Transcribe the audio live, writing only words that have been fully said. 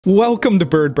Welcome to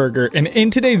Bird Burger, and in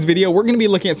today's video we're going to be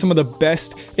looking at some of the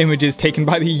best images taken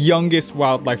by the youngest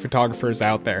wildlife photographers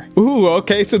out there. Ooh,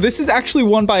 okay, so this is actually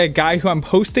one by a guy who I'm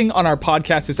posting on our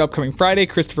podcast this upcoming Friday,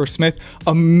 Christopher Smith.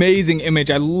 Amazing image.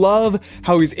 I love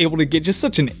how he's able to get just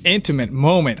such an intimate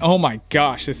moment. Oh my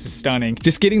gosh, this is stunning.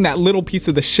 Just getting that little piece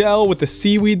of the shell with the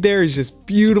seaweed there is just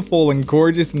beautiful and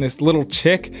gorgeous, and this little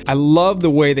chick. I love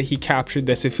the way that he captured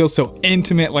this. It feels so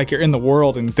intimate, like you're in the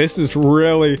world, and this is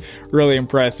really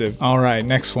impressive. All right,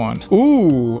 next one.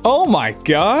 Ooh, oh my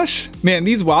gosh. Man,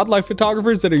 these wildlife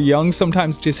photographers that are young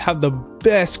sometimes just have the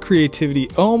best creativity.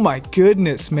 Oh my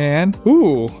goodness, man.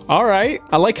 Ooh, all right.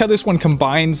 I like how this one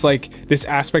combines like this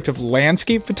aspect of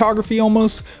landscape photography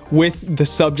almost with the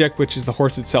subject, which is the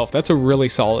horse itself. That's a really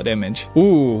solid image.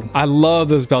 Ooh, I love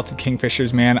those belted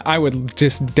kingfishers, man. I would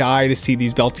just die to see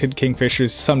these belted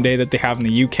kingfishers someday that they have in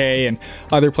the UK and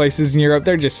other places in Europe.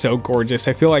 They're just so gorgeous.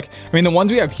 I feel like, I mean, the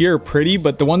ones we have here are pretty,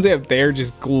 but the ones they have there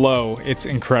just glow. It's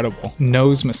incredible.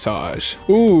 Nose massage.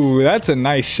 Ooh, that's a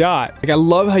nice shot. Like, I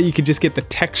love how you could just get the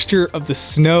texture of the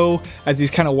snow as he's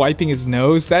kind of wiping his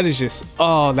nose. That is just,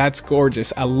 oh, that's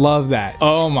gorgeous. I love that.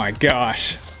 Oh my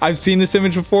gosh. I've seen this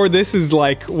image before. This is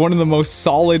like one of the most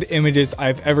solid images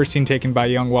I've ever seen taken by a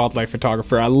young wildlife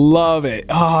photographer. I love it.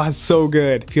 Oh, it's so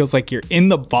good. Feels like you're in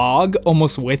the bog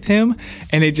almost with him,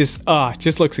 and it just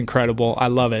looks incredible. I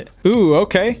love it. Ooh,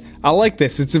 okay. I like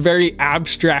this. It's a very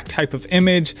abstract type of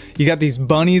image. You got these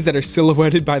bunnies that are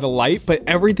silhouetted by the light, but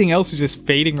everything else is just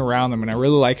fading around them, and I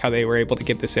really like how they were able to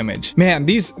get this image. Man,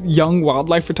 these young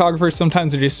wildlife photographers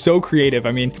sometimes are just so creative.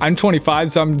 I mean, I'm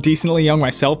 25, so I'm decently young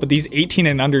myself, but these 18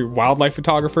 and under wildlife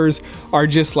photographers are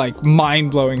just like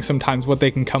mind-blowing sometimes what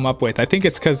they can come up with. I think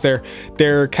it's because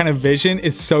their kind of vision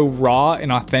is so raw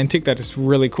and authentic that it's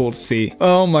really cool to see.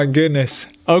 Oh my goodness.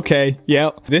 Okay,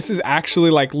 yep. This is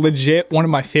actually like legit one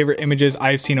of my favorite images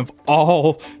I've seen of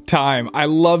all time. I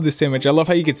love this image. I love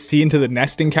how you could see into the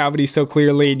nesting cavity so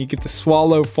clearly, and you get the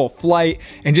swallow full flight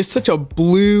and just such a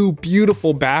blue,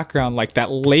 beautiful background, like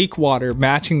that lake water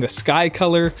matching the sky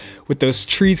color with those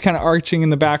trees kind of arching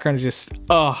in the background. Just,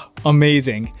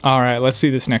 amazing. All right, let's see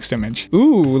this next image.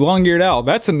 Ooh, long-eared owl.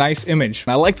 That's a nice image.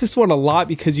 I like this one a lot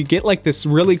because you get like this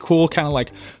really cool kind of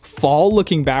like fall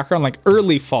looking background, like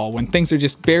early fall when things are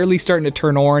just barely starting to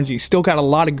turn orange. You still got a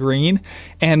lot of green,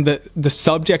 and the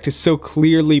subject is so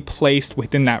clearly placed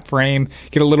within that frame.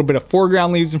 Get a little bit of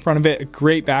foreground leaves in front of it, a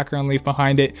great background leaf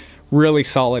behind it. Really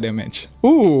solid image.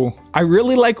 Ooh, I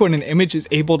really like when an image is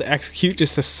able to execute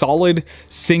just a solid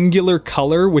singular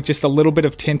color with just a little bit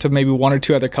of tint of maybe one or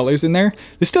two other colors in there.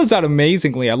 This does that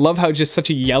amazingly. I love how it's just such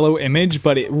a yellow image,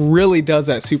 but it really does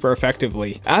that super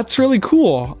effectively. That's really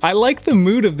cool. I like the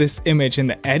mood of this image in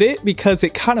the edit because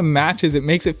it kind of matches. It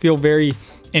makes it feel very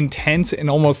intense and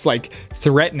almost like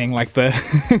threatening, like the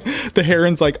the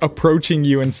heron's like approaching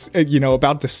you and, you know,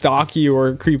 about to stalk you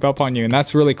or creep up on you. And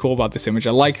that's really cool about this image.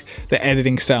 I like the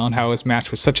editing style and how it was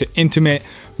matched with such an intimate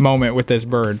moment with this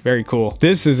bird. Very cool.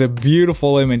 This is a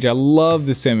beautiful image. I love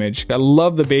this image. I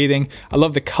love the bathing. I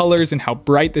love the colors and how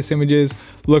bright this image is.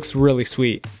 Looks really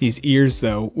sweet. These ears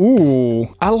though.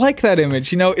 Ooh, I like that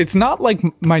image. You know, it's not like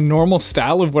my normal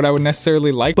style of what I would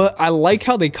necessarily like, but I like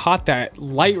how they caught that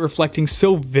light reflecting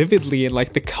so vividly, and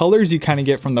like the colors you kind of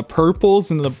get from the purples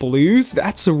and the blues.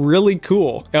 That's really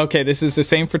cool. Okay, this is the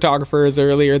same photographer as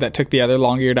earlier that took the other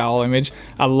long-eared owl image.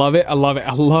 I love it. I love it.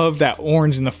 I love that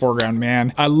orange in the foreground,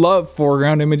 man. I love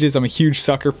foreground images. I'm a huge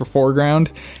sucker for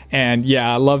foreground. And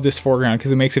yeah, I love this foreground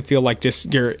because it makes it feel like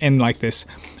just you're in like this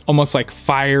almost like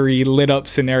fiery lit up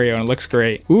scenario, and it looks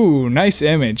great. Ooh, nice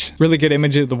image. Really good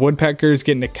image of the woodpeckers,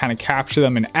 getting to kind of capture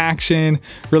them in action.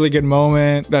 Really good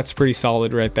moment. That's pretty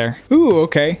solid right there. Ooh,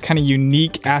 okay. Kind of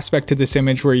unique aspect to this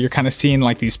image where you're kind of seeing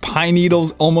like these pine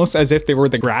needles almost as if they were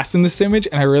the grass in this image,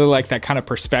 and I really like that kind of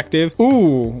perspective.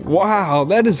 Ooh, wow,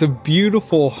 that is a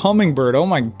beautiful hummingbird. Oh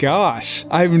my gosh.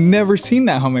 I've never seen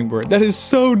that hummingbird. That is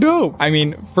so dope. I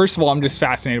mean, first of all, I'm just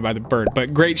fascinated by the bird,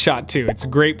 but great shot too. It's a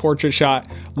great portrait shot.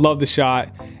 Love the shot.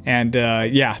 And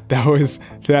yeah,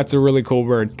 that's a really cool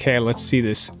bird. Okay, let's see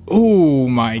this. Oh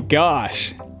my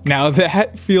gosh. Now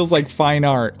that feels like fine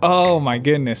art. Oh my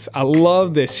goodness. I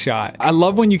love this shot. I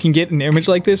love when you can get an image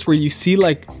like this where you see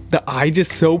like the eye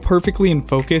just so perfectly in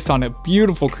focus on a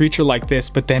beautiful creature like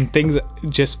this, but then things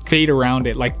just fade around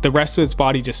it. Like the rest of its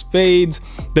body just fades.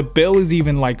 The bill is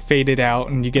even like faded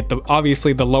out, and you get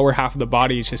obviously the lower half of the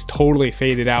body is just totally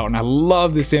faded out. And I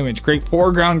love this image. Great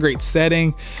foreground, great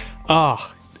setting.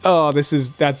 Oh,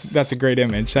 that's a great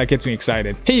image. That gets me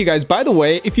excited. Hey, you guys, by the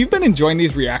way, if you've been enjoying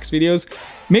these reacts videos,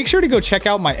 Make sure to go check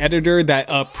out my editor that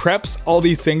preps all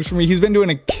these things for me. He's been doing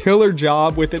a killer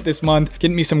job with it this month,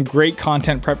 getting me some great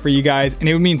content prep for you guys, and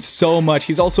it would mean so much.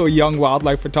 He's also a young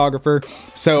wildlife photographer,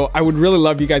 so I would really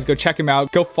love you guys go check him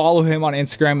out. Go follow him on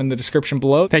Instagram in the description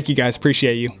below. Thank you guys,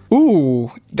 appreciate you.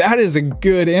 Ooh, that is a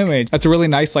good image. That's a really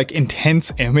nice, like,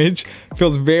 intense image.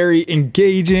 Feels very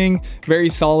engaging, very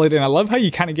solid, and I love how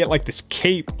you kind of get like this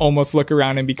cape almost look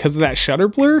around him because of that shutter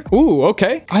blur. Ooh,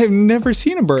 okay. I have never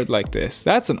seen a bird like this.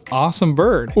 That's an awesome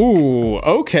bird. Ooh,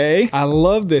 okay. I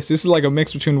love this. This is like a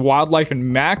mix between wildlife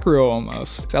and macro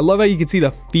almost. I love how you can see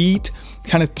the feet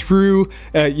kind of through,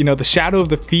 you know, the shadow of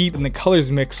the feet, and the colors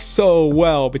mix so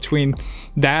well between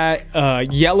that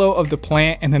yellow of the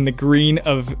plant and then the green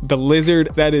of the lizard.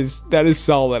 That is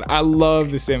solid. I love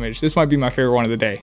this image. This might be my favorite one of the day.